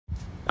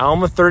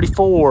Alma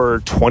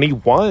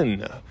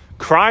 34:21.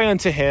 Cry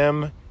unto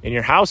him in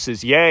your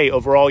houses, yea,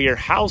 over all your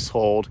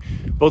household,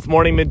 both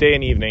morning, midday,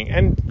 and evening.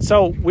 And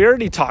so we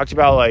already talked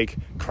about like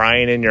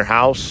crying in your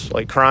house,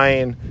 like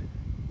crying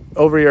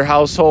over your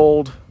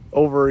household,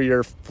 over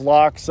your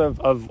flocks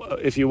of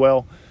if you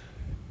will.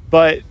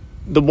 But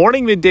the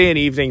morning, midday, and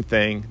evening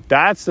thing,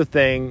 that's the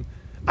thing.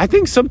 I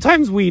think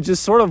sometimes we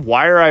just sort of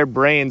wire our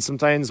brains,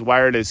 sometimes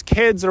wired as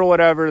kids or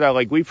whatever, that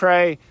like we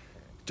pray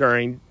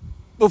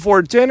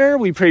before dinner,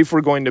 we pray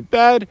for going to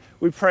bed,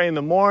 we pray in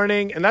the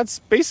morning, and that's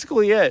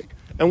basically it.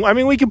 And I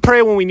mean, we can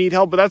pray when we need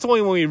help, but that's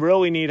only when we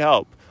really need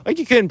help. Like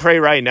you couldn't pray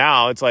right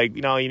now. It's like,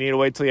 you need to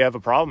wait till you have a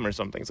problem or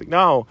something. It's like,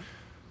 no,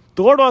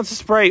 the Lord wants us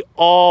to pray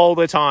all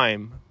the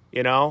time,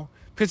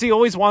 because he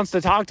always wants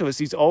to talk to us.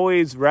 He's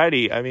always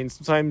ready. I mean,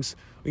 sometimes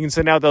we can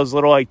send out those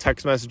little like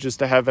text messages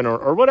to heaven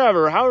or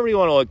whatever, however you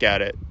want to look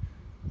at it.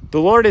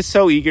 The Lord is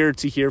so eager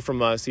to hear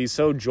from us. He's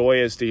so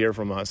joyous to hear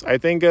from us. I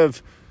think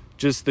of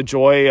just the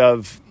joy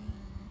of,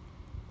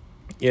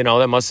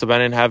 that must have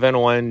been in heaven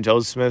when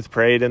Joseph Smith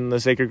prayed in the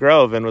Sacred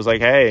Grove and was like,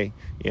 hey,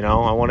 I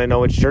want to know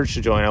which church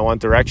to join. I want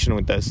direction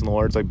with this. And the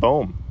Lord's like,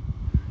 boom,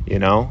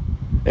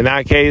 In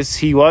that case,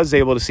 he was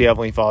able to see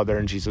Heavenly Father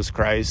in Jesus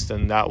Christ,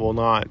 and that will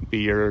not be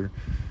your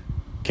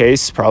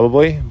case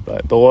probably,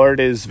 but the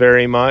Lord is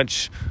very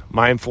much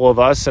mindful of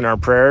us and our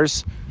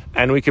prayers,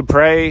 and we could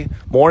pray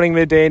morning,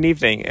 midday, and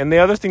evening. And the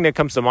other thing that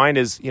comes to mind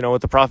is,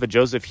 with the prophet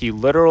Joseph, he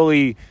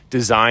literally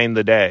designed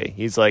the day.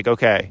 He's like,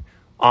 okay,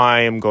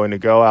 I am going to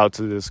go out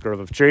to this grove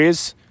of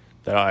trees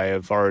that I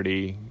have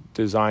already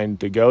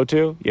designed to go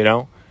to,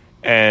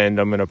 and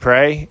I'm going to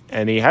pray.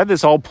 And he had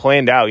this all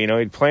planned out,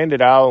 he'd planned it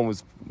out and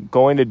was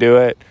going to do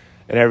it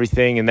and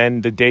everything. And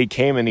then the day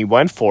came and he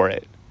went for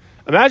it.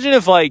 Imagine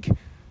if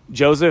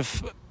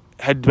Joseph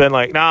had been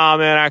like, nah,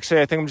 man,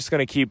 actually, I think I'm just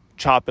going to keep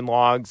chopping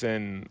logs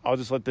and I'll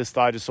just let this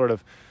thought just sort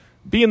of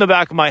be in the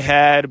back of my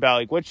head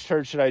about which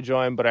church should I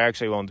join, but I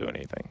actually won't do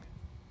anything.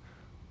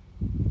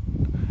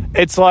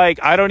 It's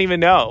like, I don't even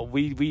know.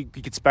 We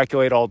could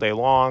speculate all day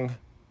long.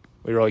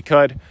 We really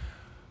could.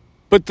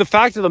 But the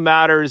fact of the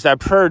matter is that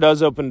prayer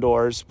does open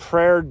doors.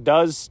 Prayer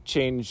does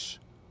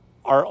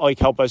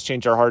help us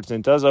change our hearts, and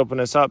it does open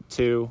us up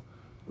to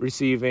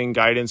receiving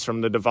guidance from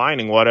the divine,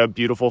 and what a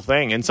beautiful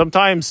thing. And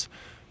sometimes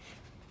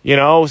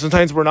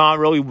we're not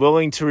really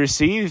willing to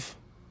receive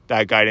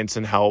that guidance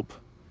and help,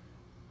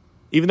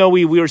 even though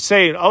we were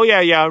saying, oh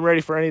yeah, I'm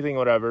ready for anything,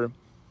 whatever.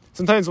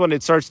 Sometimes when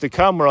it starts to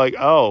come, we're like,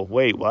 oh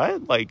wait,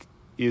 what? Like,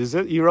 is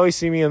it, you really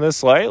see me in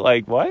this light?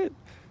 Like, what?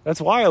 That's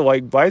why,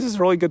 why is this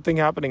really good thing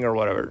happening or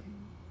whatever?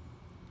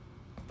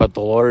 But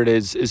the Lord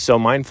is so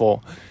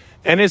mindful.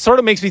 And it sort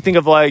of makes me think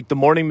of the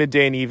morning,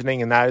 midday, and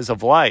evening, and that is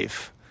of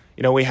life.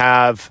 We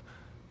have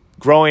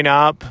growing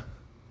up,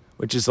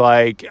 which is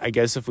I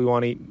guess if we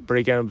want to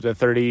break it up to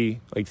 3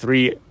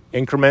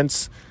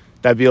 increments,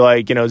 that'd be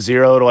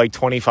 0 to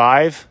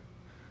 25.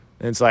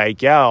 And it's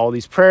all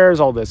these prayers,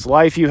 all this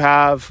life you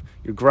have,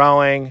 you're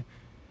growing.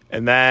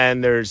 And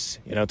then there's,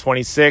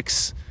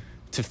 26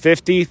 to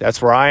 50.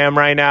 That's where I am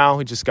right now.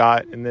 We just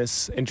got in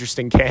this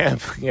interesting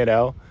camp,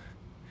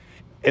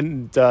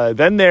 And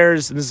then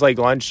this is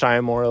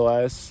lunchtime, more or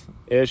less,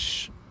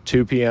 ish,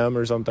 2 p.m.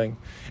 or something.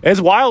 And it's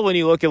wild when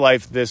you look at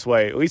life this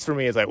way. At least for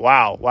me, it's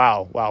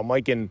wow. I'm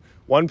in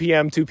 1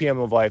 p.m., 2 p.m.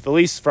 of life, at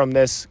least from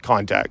this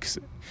context.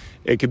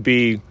 It could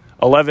be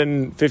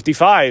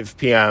 11:55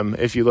 p.m.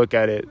 if you look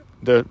at it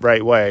the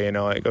right way,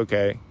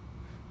 okay,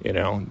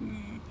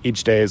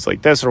 each day is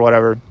like this or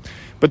whatever.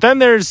 But then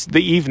there's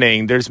the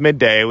evening, there's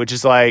midday, which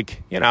is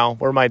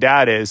where my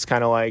dad is,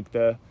 kind of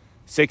the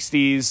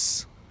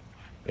 60s,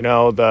 we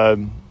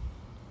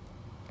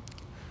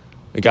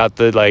got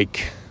the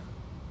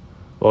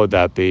what would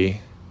that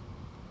be?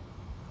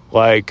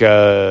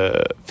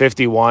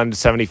 51 to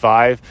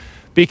 75,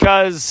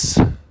 because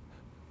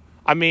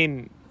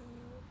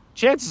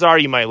chances are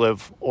you might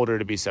live older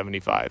to be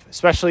 75,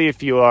 especially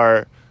if you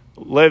are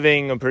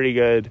living a pretty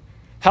good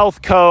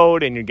health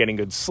code and you're getting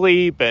good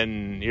sleep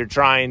and you're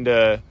trying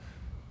to,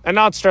 and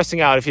not stressing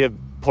out if you have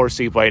poor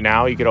sleep right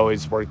now. You could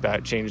always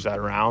change that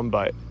around,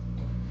 but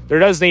there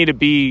does need to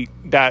be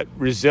that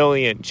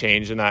resilient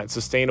change and that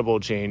sustainable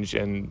change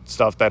and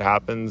stuff that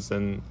happens.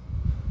 And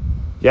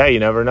yeah, you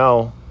never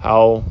know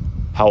how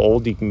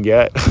old you can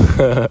get.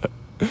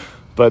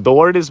 But the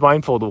Lord is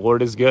mindful. The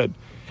Lord is good.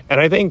 And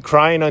I think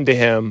crying unto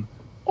him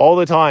all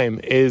the time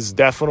is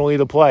definitely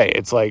the play.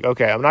 It's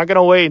okay, I'm not going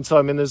to wait until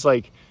I'm in this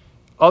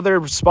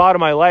other spot of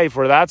my life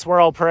where that's where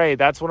I'll pray.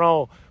 That's when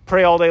I'll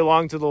pray all day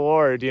long to the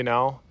Lord,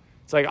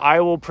 It's I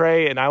will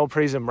pray and I will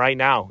praise him right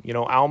now.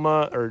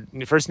 Alma, or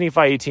 1 Nephi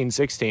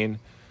 18:16,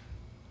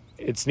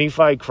 it's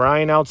Nephi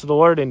crying out to the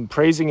Lord and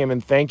praising him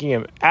and thanking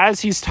him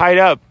as he's tied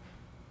up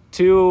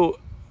to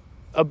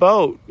a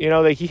boat,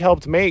 that he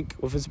helped make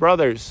with his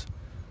brothers.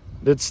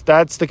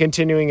 That's the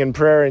continuing in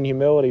prayer and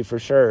humility for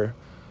sure.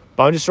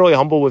 But I'm just really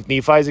humble with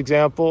Nephi's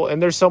example.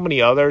 And there's so many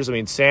others.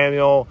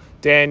 Samuel,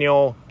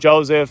 Daniel,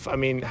 Joseph.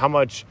 How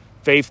much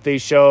faith they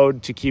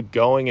showed to keep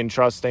going and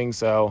trusting.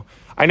 So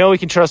I know we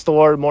can trust the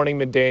Lord morning,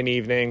 midday, and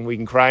evening. We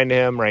can cry into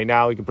him right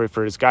now. We can pray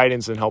for his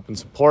guidance and help and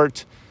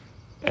support.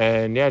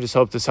 And yeah, just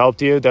hope this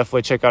helped you.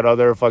 Definitely check out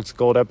other Flecks of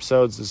Gold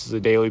episodes. This is a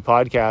daily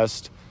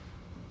podcast.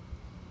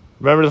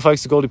 Remember the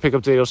Flecks of Gold you pick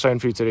up today will shine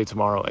for you today,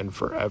 tomorrow, and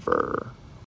forever.